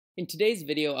In today's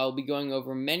video, I'll be going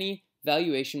over many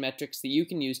valuation metrics that you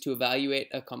can use to evaluate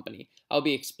a company. I'll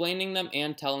be explaining them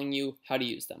and telling you how to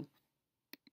use them.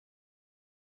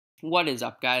 What is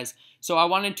up, guys? So I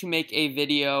wanted to make a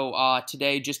video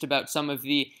today just about some of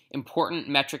the important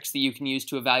metrics that you can use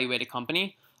to evaluate a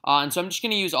company. And so I'm just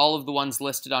going to use all of the ones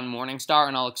listed on Morningstar,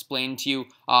 and I'll explain to you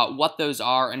what those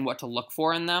are and what to look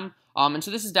for in them. And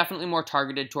so this is definitely more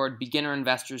targeted toward beginner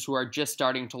investors who are just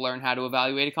starting to learn how to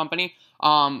evaluate a company,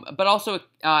 but also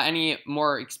any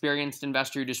more experienced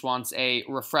investor who just wants a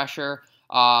refresher.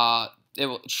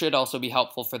 It should also be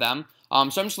helpful for them.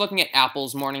 So I'm just looking at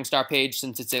Apple's Morningstar page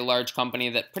since it's a large company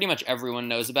that pretty much everyone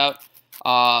knows about.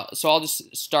 So I'll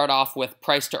just start off with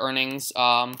price to earnings.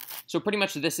 So pretty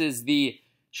much this is the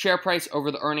share price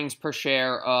over the earnings per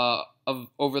share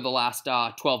over the last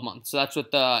 12 months. So that's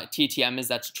what the TTM is.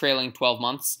 That's trailing 12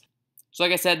 months. So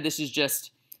like I said, this is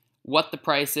just what the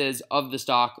price is of the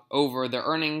stock over the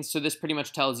earnings. So this pretty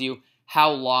much tells you how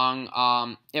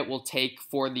long it will take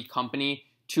for the company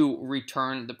to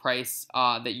return the price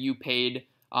that you paid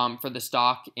for the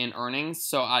stock in earnings.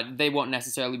 So they won't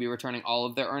necessarily be returning all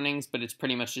of their earnings, but it's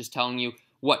pretty much just telling you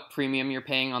what premium you're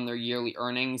paying on their yearly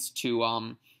earnings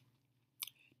to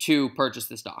purchase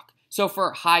the stock. So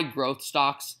for high growth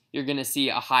stocks, you're going to see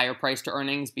a higher price to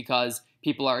earnings because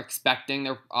people are expecting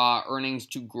their earnings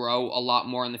to grow a lot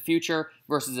more in the future,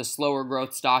 versus a slower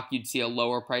growth stock, you'd see a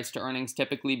lower price to earnings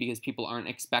typically because people aren't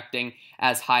expecting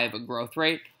as high of a growth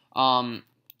rate. And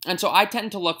so I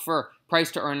tend to look for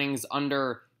price to earnings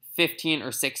under 15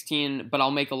 or 16, but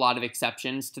I'll make a lot of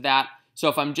exceptions to that. So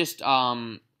if I'm just,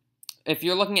 if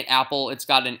you're looking at Apple, it's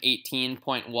got an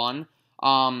 18.1.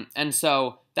 And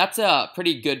so that's a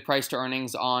pretty good price to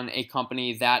earnings on a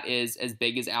company that is as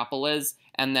big as Apple is.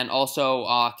 And then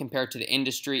also compared to the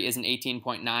industry is an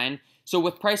 18.9. So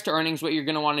with price to earnings, what you're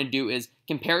going to want to do is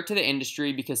compare it to the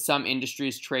industry, because some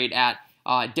industries trade at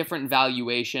different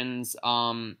valuations.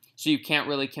 So you can't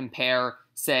really compare,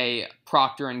 say,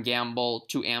 Procter & Gamble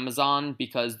to Amazon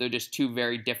because they're just two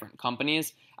very different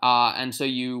companies. And so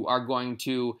you are going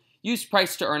to use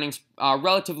price to earnings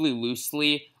relatively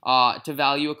loosely to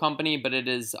value a company, but it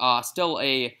is still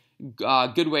a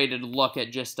good way to look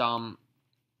at just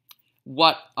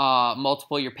what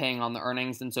multiple you're paying on the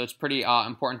earnings, and so it's pretty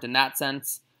important in that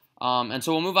sense. And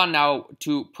so we'll move on now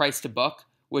to price to book,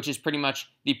 which is pretty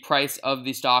much the price of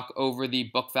the stock over the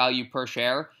book value per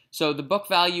share. So the book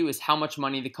value is how much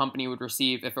money the company would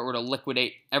receive if it were to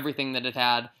liquidate everything that it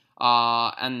had,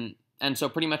 and so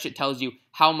pretty much it tells you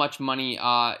how much money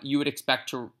you would expect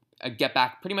to get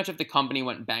back pretty much if the company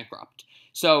went bankrupt.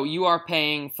 So you are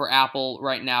paying for Apple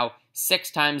right now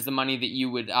 6 times the money that you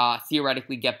would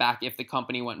theoretically get back if the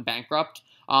company went bankrupt.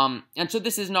 And so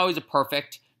this isn't always a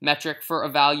perfect metric for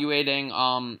evaluating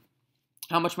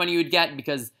how much money you would get,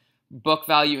 because book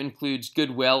value includes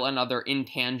goodwill and other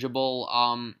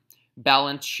intangible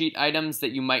balance sheet items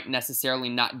that you might necessarily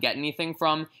not get anything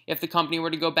from if the company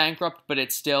were to go bankrupt, but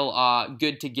it's still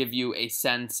good to give you a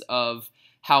sense of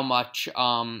how much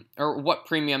or what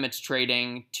premium it's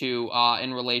trading to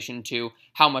in relation to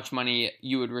how much money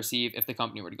you would receive if the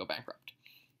company were to go bankrupt.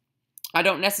 I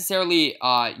don't necessarily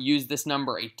use this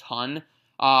number a ton.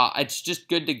 It's just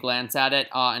good to glance at it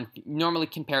and normally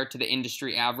compare it to the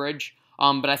industry average.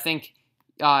 But I think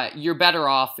you're better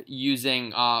off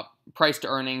using price to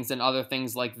earnings and other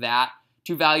things like that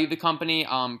to value the company.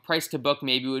 Price to book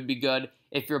maybe would be good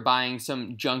if you're buying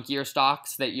some junkier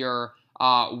stocks that you're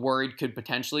worried could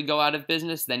potentially go out of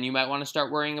business. Then you might want to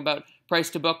start worrying about price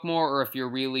to book more, or if you're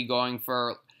really going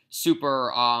for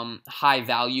super high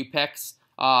value picks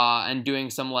and doing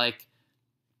some like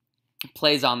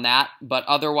plays on that. But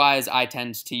otherwise, I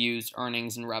tend to use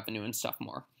earnings and revenue and stuff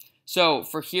more. So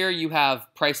for here, you have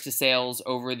price to sales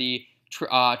over the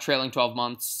trailing 12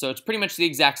 months. So it's pretty much the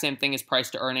exact same thing as price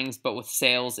to earnings, but with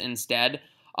sales instead.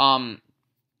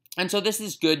 And so this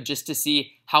is good just to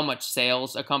see how much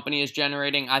sales a company is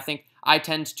generating. I think I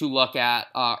tend to look at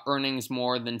earnings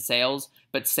more than sales,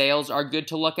 but sales are good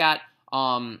to look at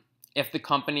if the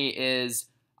company is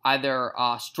either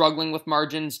struggling with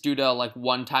margins due to like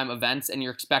one-time events and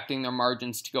you're expecting their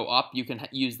margins to go up. You can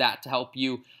use that to help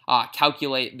you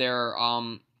calculate their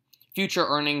future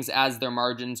earnings as their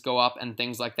margins go up and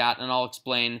things like that. And I'll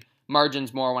explain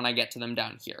margins more when I get to them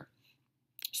down here.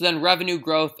 So then revenue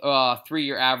growth,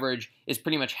 3-year average, is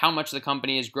pretty much how much the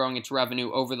company is growing its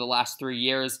revenue over the last 3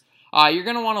 years. You're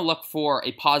going to want to look for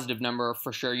a positive number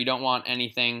for sure. You don't want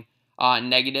anything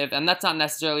negative. And that's not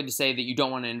necessarily to say that you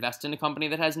don't want to invest in a company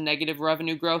that has negative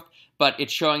revenue growth, but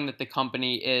it's showing that the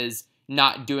company is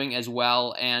not doing as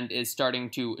well and is starting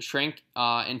to shrink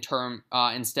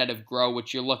instead of grow,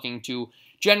 which you're looking to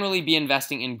generally be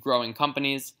investing in growing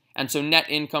companies. And so net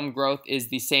income growth is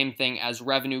the same thing as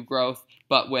revenue growth,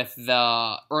 but with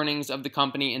the earnings of the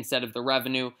company instead of the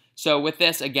revenue. So with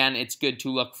this, again, it's good to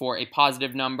look for a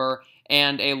positive number,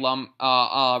 and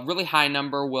a really high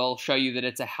number will show you that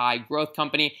it's a high growth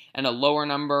company, and a lower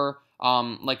number,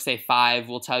 like say 5,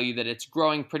 will tell you that it's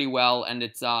growing pretty well and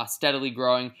it's steadily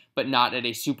growing, but not at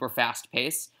a super fast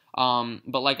pace.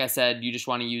 But like I said, you just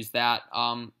want to use that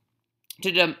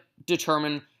to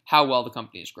determine how well the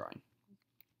company is growing.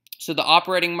 So the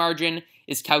operating margin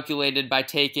is calculated by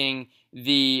taking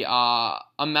the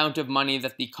amount of money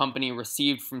that the company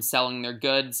received from selling their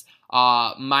goods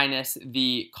minus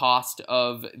the cost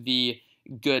of the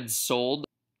goods sold.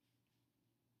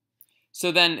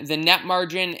 So then the net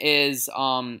margin is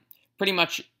pretty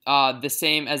much the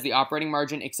same as the operating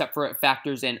margin, except for it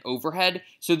factors in overhead.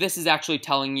 So this is actually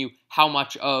telling you how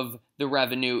much of the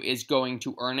revenue is going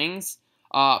to earnings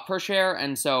per share.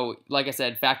 And so, like I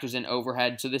said, factors in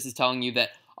overhead. So this is telling you that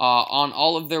on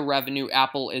all of their revenue,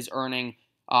 Apple is earning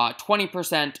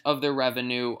 20% of their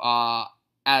revenue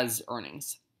as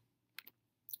earnings.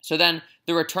 So then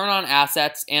the return on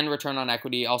assets and return on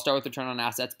equity, I'll start with return on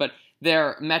assets, but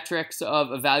they're metrics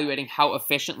of evaluating how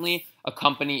efficiently a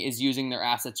company is using their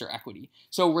assets or equity.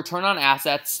 So return on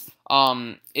assets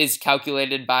is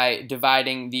calculated by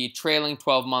dividing the trailing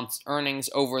 12 months earnings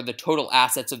over the total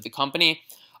assets of the company.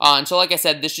 And so like I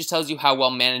said, this just tells you how well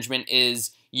management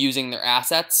is using their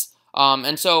assets.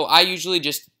 And so I usually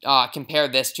just compare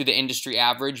this to the industry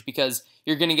average, because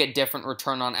you're going to get different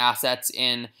return on assets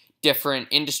in different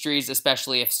industries,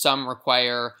 especially if some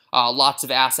require lots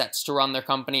of assets to run their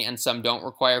company and some don't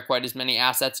require quite as many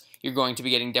assets. You're going to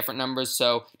be getting different numbers,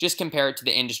 so just compare it to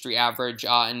the industry average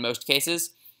in most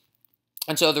cases.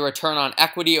 And so the return on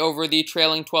equity over the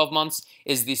trailing 12 months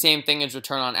is the same thing as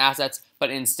return on assets,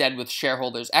 but instead with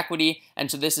shareholders' equity.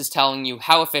 And so this is telling you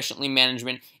how efficiently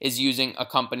management is using a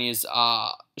company's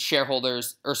how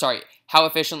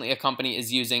efficiently a company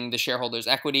is using the shareholders'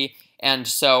 equity. And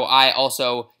so I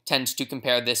also tend to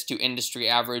compare this to industry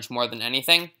average more than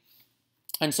anything.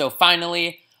 And so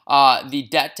finally, the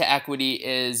debt to equity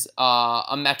is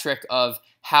a metric of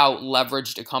how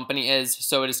leveraged a company is.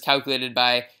 So it is calculated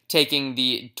by taking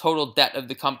the total debt of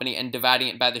the company and dividing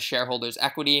it by the shareholders'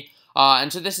 equity.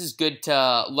 And so this is good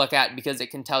to look at because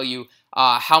it can tell you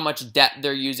how much debt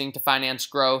they're using to finance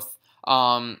growth.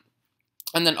 And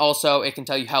then also it can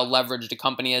tell you how leveraged a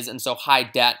company is. And so high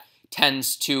debt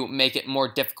tends to make it more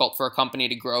difficult for a company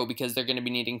to grow, because they're going to be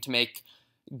need to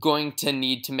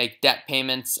make debt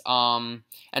payments and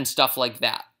stuff like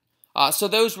that. So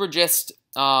those were just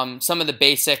some of the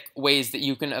basic ways that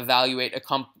you can evaluate a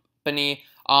company.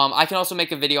 I can also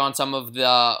make a video on some of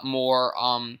the more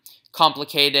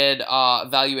complicated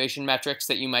valuation metrics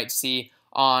that you might see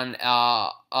on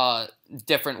a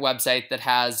different website that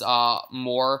has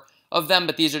more of them,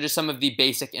 but these are just some of the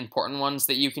basic important ones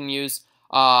that you can use.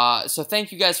 So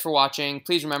thank you guys for watching.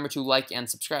 Please remember to like and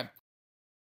subscribe.